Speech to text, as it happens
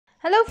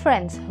Hello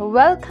friends,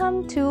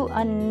 welcome to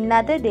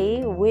another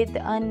day with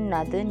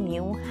another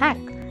new hack.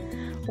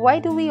 Why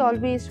do we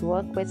always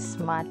work with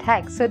smart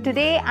hacks? So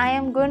today I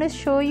am going to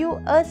show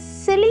you a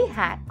silly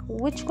hack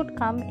which could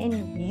come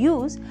in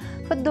use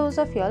for those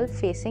of y'all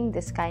facing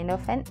this kind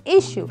of an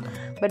issue.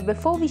 But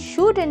before we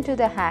shoot into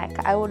the hack,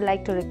 I would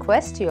like to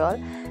request y'all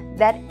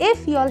that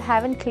if y'all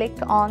haven't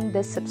clicked on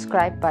the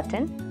subscribe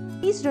button,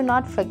 please do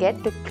not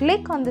forget to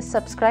click on the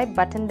subscribe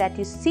button that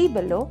you see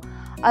below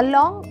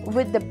along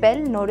with the bell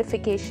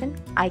notification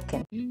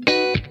icon.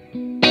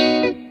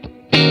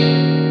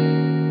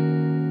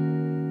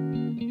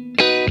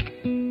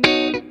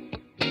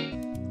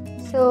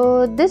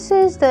 So this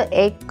is the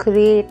egg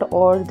crate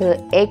or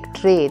the egg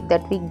tray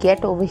that we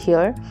get over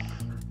here,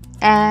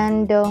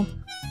 and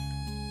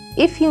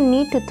if you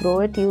need to throw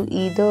it, you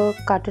either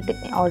cut it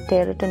or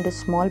tear it into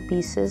small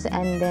pieces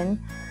and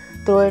then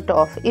throw it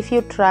off. If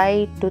you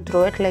try to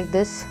throw it like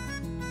this,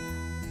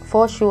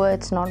 for sure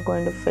it's not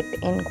going to fit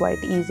in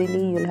quite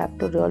easily. You'll have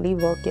to really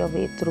work your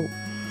way through.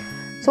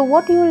 So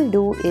what you will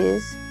do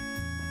is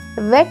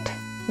wet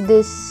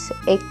this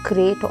egg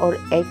crate or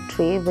egg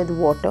tray with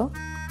water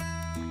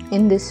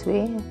in this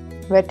way.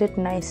 Wet it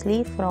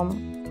nicely from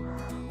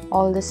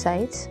all the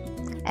sides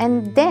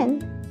and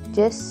then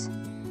just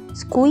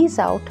squeeze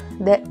out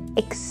the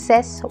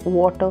excess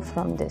water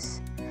from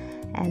this,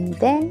 and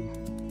then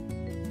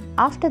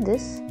after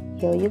this,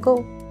 here you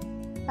go,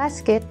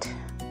 basket.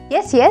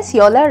 Yes,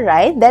 y'all are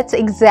right. That's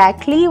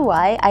exactly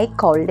why I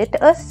called it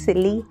a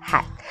silly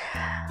hack.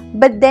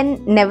 But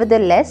then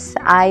nevertheless,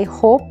 I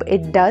hope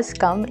it does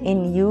come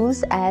in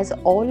use as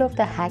all of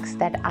the hacks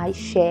that I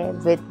share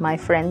with my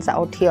friends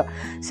out here.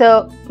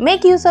 So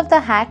make use of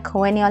the hack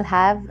when y'all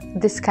have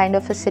this kind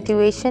of a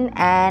situation,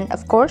 and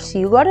of course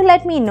you gotta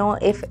let me know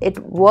if it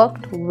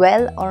worked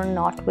well or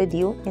not with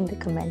you in the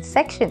comment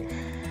section.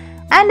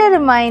 And a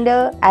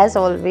reminder, as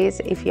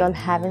always, if you all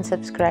haven't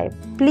subscribed,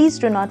 please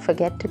do not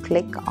forget to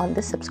click on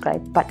the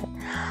subscribe button.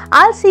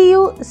 I'll see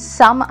you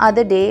some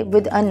other day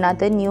with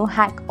another new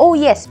hack. Oh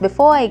yes,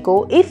 before I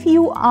go, if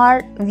you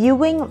are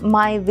viewing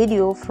my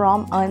video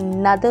from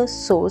another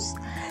source,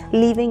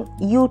 leaving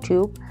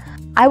YouTube,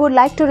 I would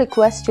like to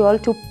request you all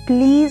to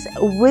please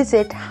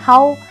visit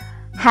 #hacks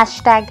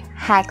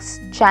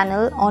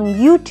channel on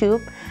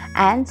YouTube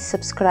and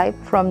subscribe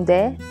from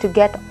there to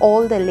get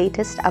all the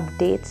latest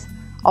updates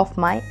of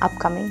my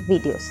upcoming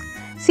videos.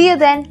 See you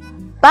then.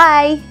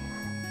 Bye.